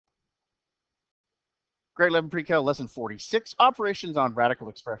Grade 11 Pre-Cal, lesson 46, operations on radical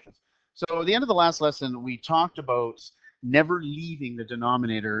expressions. So at the end of the last lesson, we talked about never leaving the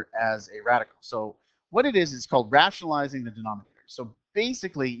denominator as a radical. So what it is called rationalizing the denominator. So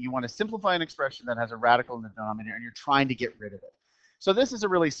basically, you want to simplify an expression that has a radical in the denominator, and you're trying to get rid of it. So this is a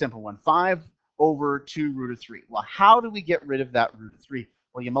really simple one, 5 over 2 root of 3. Well, how do we get rid of that root of 3?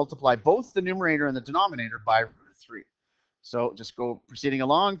 Well, you multiply both the numerator and the denominator by root of 3. So just go proceeding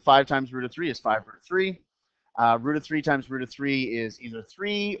along. 5 times root of 3 is 5 root of 3. Root of 3 times root of 3 is either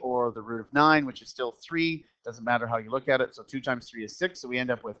 3 or the root of 9, which is still 3. Doesn't matter how you look at it. So 2 times 3 is 6. So we end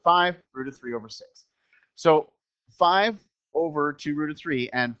up with 5 root of 3 over 6. So 5 over 2 root of 3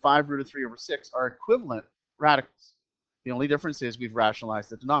 and 5 root of 3 over 6 are equivalent radicals. The only difference is we've rationalized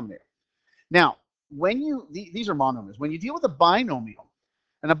the denominator. Now, when you, these are monomials. When you deal with a binomial,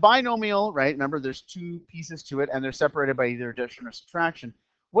 and a binomial, right, remember there's two pieces to it and they're separated by either addition or subtraction.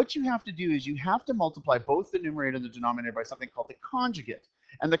 What you have to do is you have to multiply both the numerator and the denominator by something called the conjugate.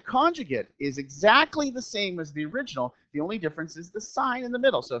 And the conjugate is exactly the same as the original. The only difference is the sign in the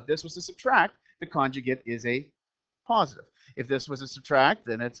middle. So if this was to subtract, the conjugate is a positive. If this was a subtract,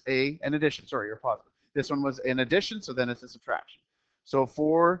 then it's an addition. Sorry, you're positive. This one was an addition, so then it's a subtraction. So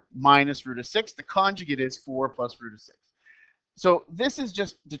 4 minus root of 6, the conjugate is 4 plus root of 6. So this is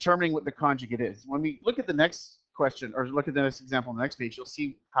just determining what the conjugate is. When we look at the next question, or look at the next example on the next page, you'll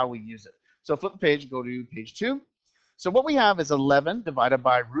see how we use it. So flip the page, go to page 2. So what we have is 11 divided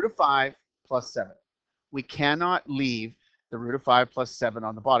by root of 5 plus 7. We cannot leave the root of 5 plus 7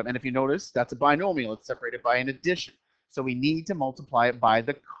 on the bottom. And if you notice, that's a binomial. It's separated by an addition. So we need to multiply it by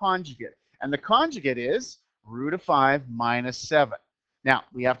the conjugate. And the conjugate is root of 5 minus 7. Now,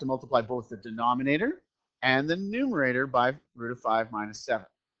 we have to multiply both the denominator and the numerator by root of 5 minus 7.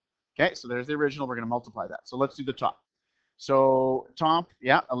 Okay, so there's the original. We're going to multiply that. So let's do the top. So top,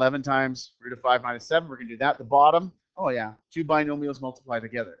 yeah, 11 times root of 5 minus 7. We're going to do that. The bottom, oh yeah, two binomials multiply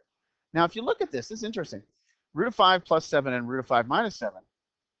together. Now, if you look at this, this is interesting. Root of 5 plus 7 and root of 5 minus 7.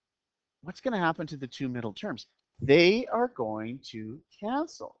 What's going to happen to the two middle terms? They are going to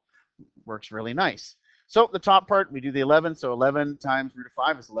cancel. Works really nice. So the top part, we do the 11. So 11 times root of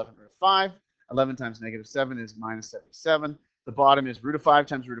 5 is 11 root of 5. 11 times negative 7 is minus 77. The bottom is root of 5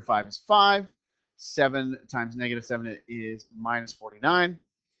 times root of 5 is 5. 7 times negative 7 is minus 49.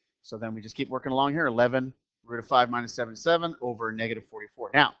 So then we just keep working along here. 11 root of 5 minus 7 is 7 over negative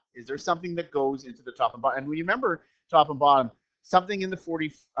 44. Now, is there something that goes into the top and bottom? And when you remember top and bottom, something in the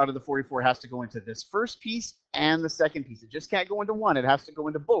 40 out of the 44 has to go into this first piece and the second piece. It just can't go into one. It has to go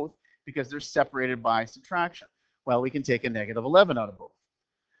into both because they're separated by subtraction. Well, we can take a negative 11 out of both.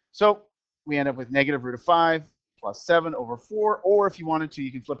 So we end up with negative root of 5 plus 7 over 4, or if you wanted to,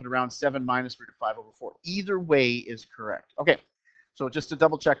 you can flip it around, 7 minus root of 5 over 4. Either way is correct. Okay, so just to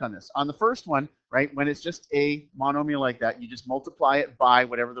double check on this. On the first one, right, when it's just a monomial like that, you just multiply it by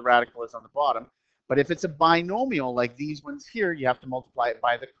whatever the radical is on the bottom. But if it's a binomial like these ones here, you have to multiply it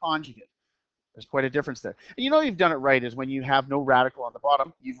by the conjugate. There's quite a difference there. And you know you've done it right is when you have no radical on the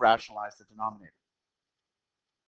bottom, you've rationalized the denominator.